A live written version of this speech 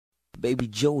Baby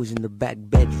Joe is in the back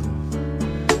bedroom.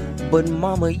 But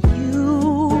mama,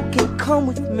 you can come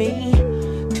with me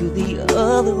to the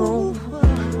other room.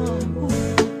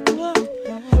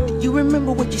 Do you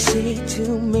remember what you said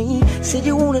to me? Said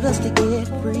you wanted us to get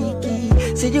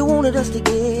freaky. Said you wanted us to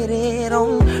get it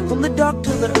on. From the dark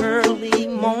to the early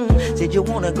morn. Said you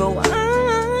wanna go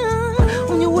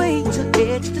on your way to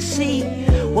edge the sea.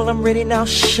 Well, I'm ready now,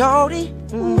 shorty.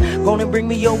 Gonna bring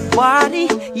me your body.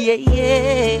 Yeah,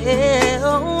 yeah.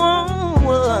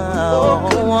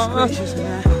 Gracious,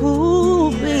 man.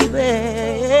 Ooh, baby.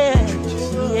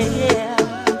 Yeah.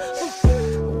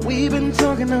 We've been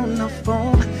talking on the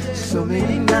phone so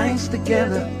many nights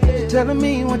together. You're telling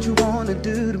me what you wanna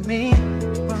do to me.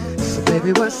 So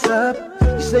baby, what's up?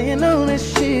 You saying all this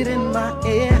shit in my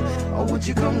ear. Oh, what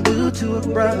you gonna do to a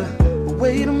brother? But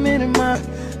wait a minute, ma.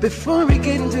 Before we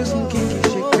get into some kinky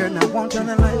shit, girl, now won't turn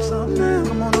the lights off now.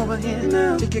 Come on over here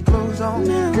now. Take your clothes off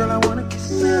now. Girl, I wanna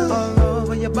kiss you all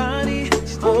over your body.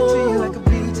 Sticking to you like a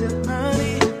bee to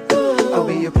honey. I'll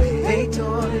be your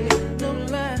paytory. No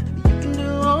lie, you can do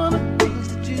all the things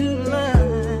that you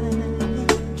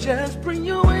like. Just bring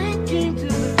your A game to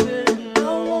the bed.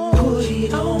 Put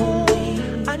it on me.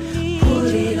 I need.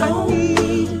 Put it on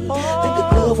me. Like the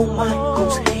glove on my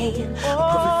uncle's hand. A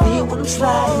perfect fit when I'm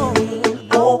sliding in.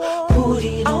 Oh, put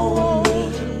it on me.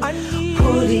 I need.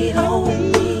 Put it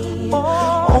on me.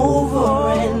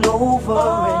 Over and over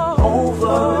and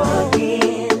over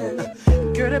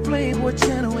again. Girl, that Playboy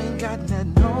channel ain't got that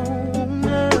no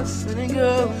mercy,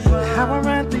 girl. How I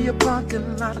ride through your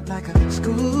parking lot like a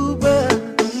school bus.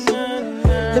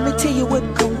 Let me tell you what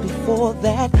comes before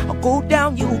that. I'll go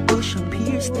down your bush and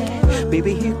pierce that.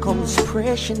 Baby, here comes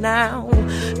pressure now.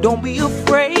 Don't be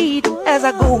afraid as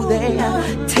I go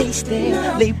there. Taste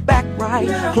there, lay back right,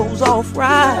 clothes off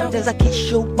right. As I kiss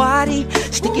your body,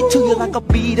 stick it to you like a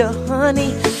bead of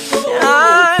honey.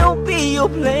 I'll be your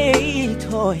play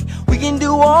toy. We can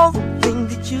do all the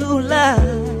things that you like.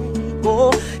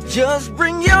 Oh, just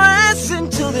bring your ass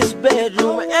into this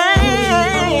bedroom.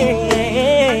 Hey.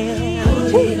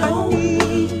 Put it on me,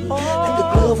 like the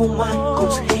glove on my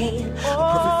uncle's hand. A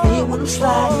perfect fit when I'm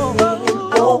sliding in.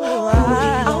 Oh, put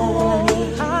it on me,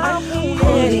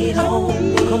 put it on me.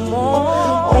 Come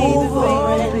on, over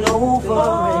and over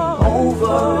and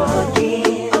over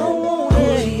again.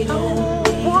 Put it on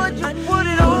me, put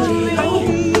it on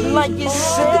me, like you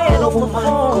said over my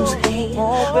uncle's hand. A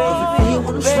perfect fit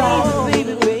when I'm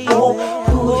sliding in. Oh,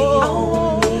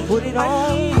 put it on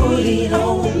me, put it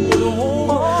on me.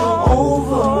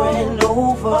 Over and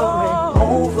over and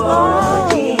over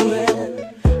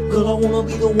again. Girl, I wanna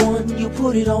be the one you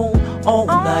put it on all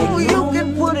night long. You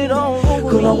can put it on.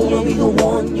 Girl, I wanna be the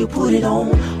one you put it on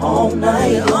all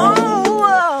night long.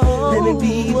 Let me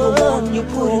be the one you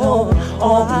put it on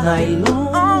all night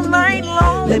long. All night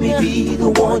long. Let me be the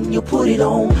one you put it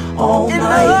on all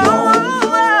night long.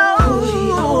 Put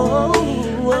it on me.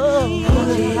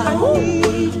 Put it on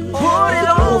me. Put it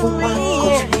over my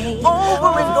hand.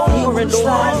 Over and over and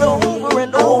over and over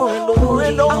and over and over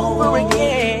and over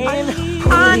again.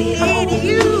 I need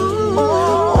you.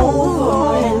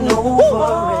 Over and over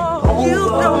and over. You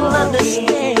don't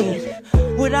understand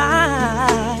what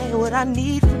I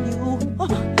need from you.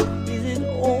 Is it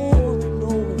over?